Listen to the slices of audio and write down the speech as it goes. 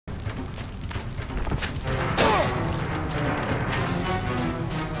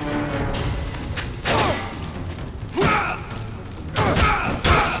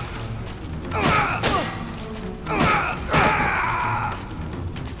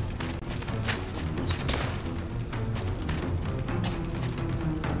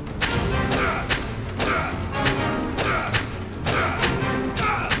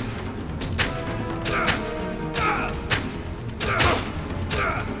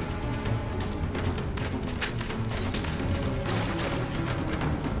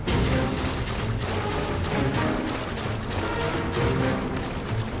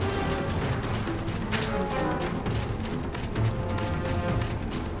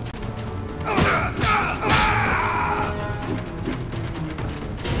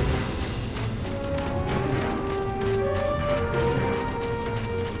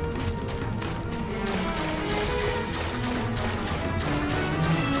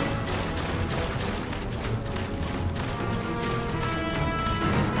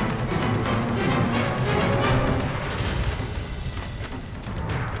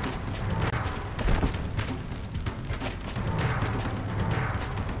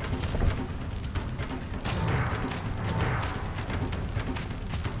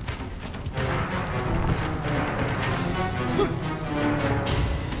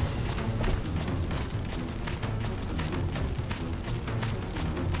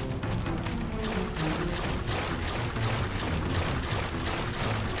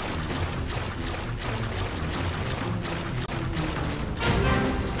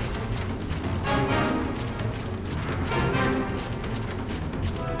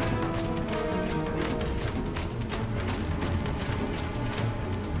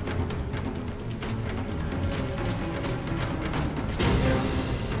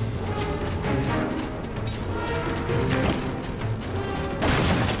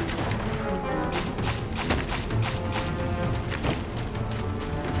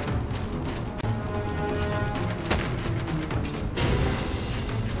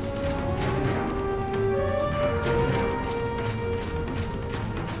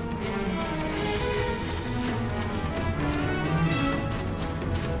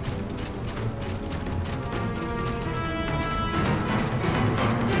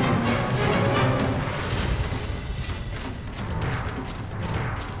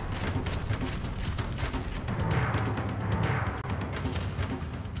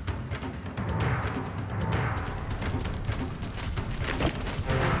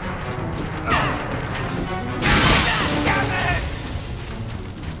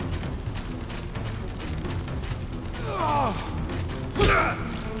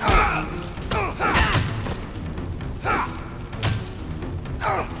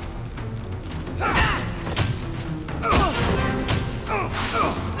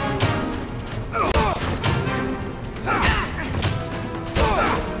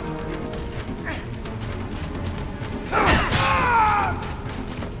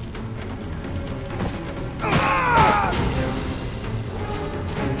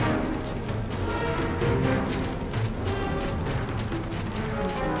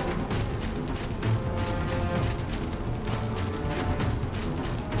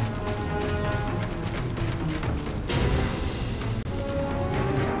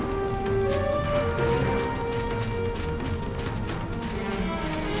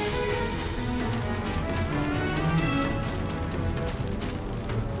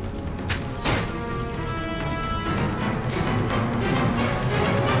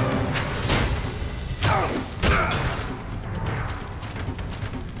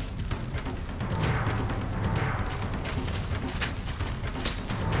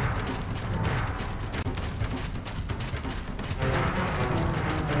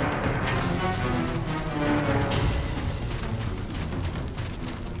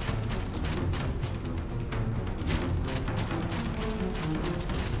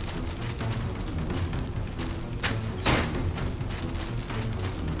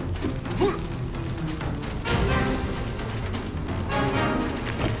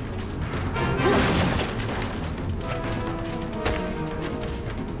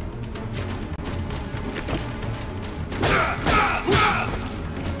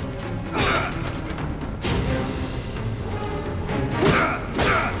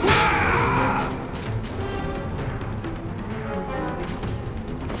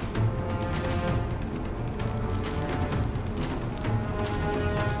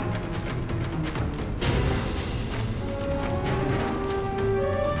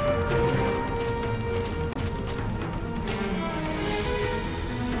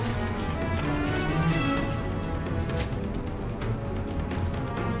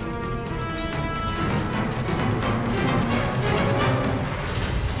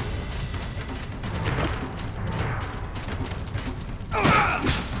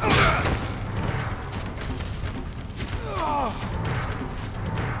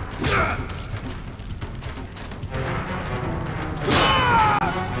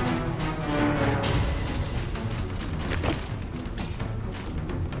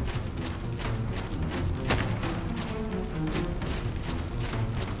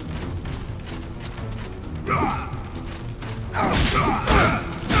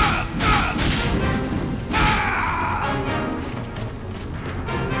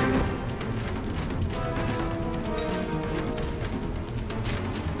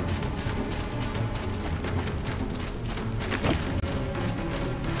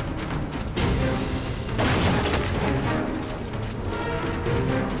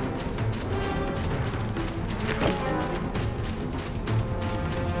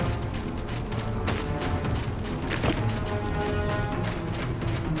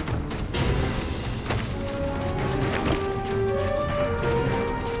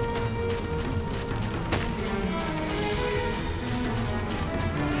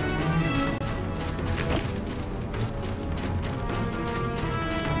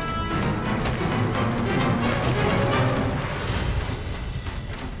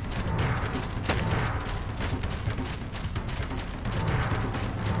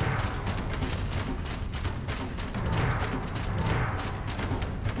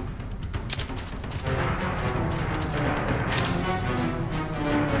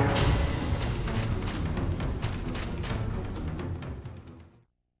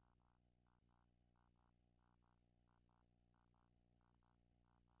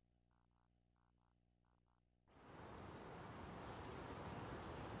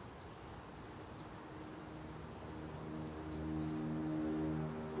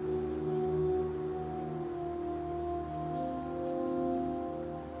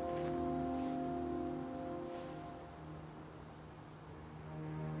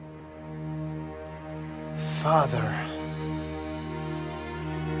Father.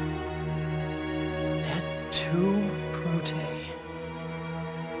 Et tu, Brute.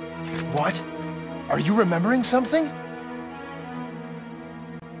 What? Are you remembering something?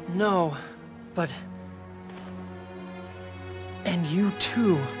 No, but... And you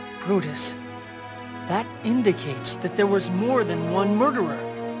too, Brutus. That indicates that there was more than one murderer,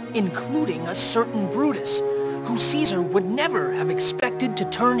 including a certain Brutus, who Caesar would never have expected to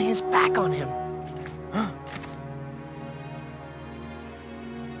turn his back on him.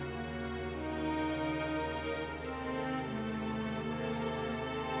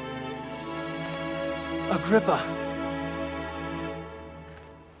 Agrippa.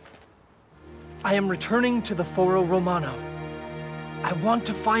 I am returning to the Foro Romano. I want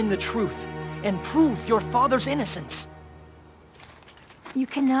to find the truth and prove your father's innocence. You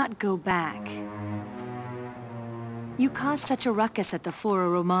cannot go back. You caused such a ruckus at the Foro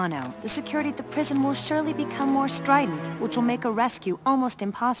Romano. The security at the prison will surely become more strident, which will make a rescue almost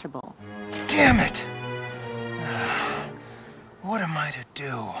impossible. Damn it! What am I to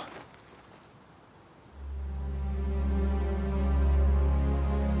do?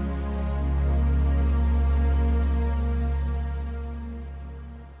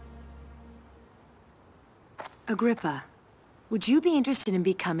 Agrippa, would you be interested in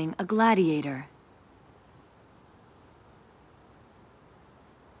becoming a gladiator?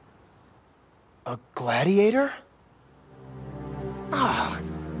 A gladiator? Ah,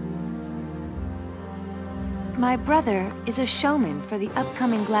 My brother is a showman for the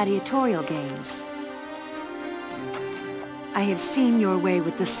upcoming gladiatorial games. I have seen your way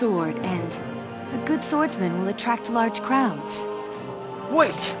with the sword, and a good swordsman will attract large crowds.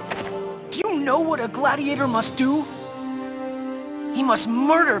 wait! Do you know what a gladiator must do? He must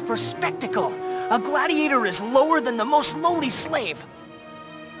murder for spectacle. A gladiator is lower than the most lowly slave.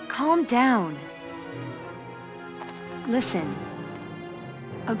 Calm down. Listen.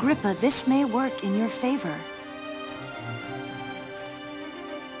 Agrippa, this may work in your favor.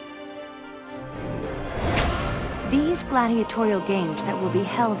 These gladiatorial games that will be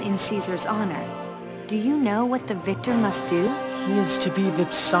held in Caesar's honor, do you know what the victor must do? He is to be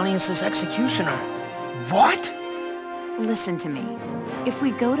Vipsanius' executioner. What? Listen to me. If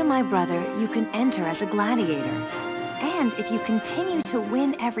we go to my brother, you can enter as a gladiator. And if you continue to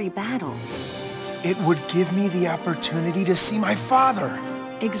win every battle... It would give me the opportunity to see my father.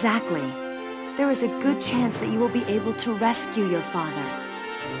 Exactly. There is a good chance that you will be able to rescue your father.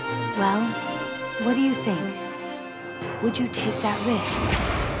 Well, what do you think? Would you take that risk?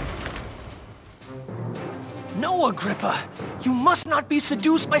 No, Agrippa! You must not be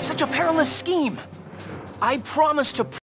seduced by such a perilous scheme! I promise to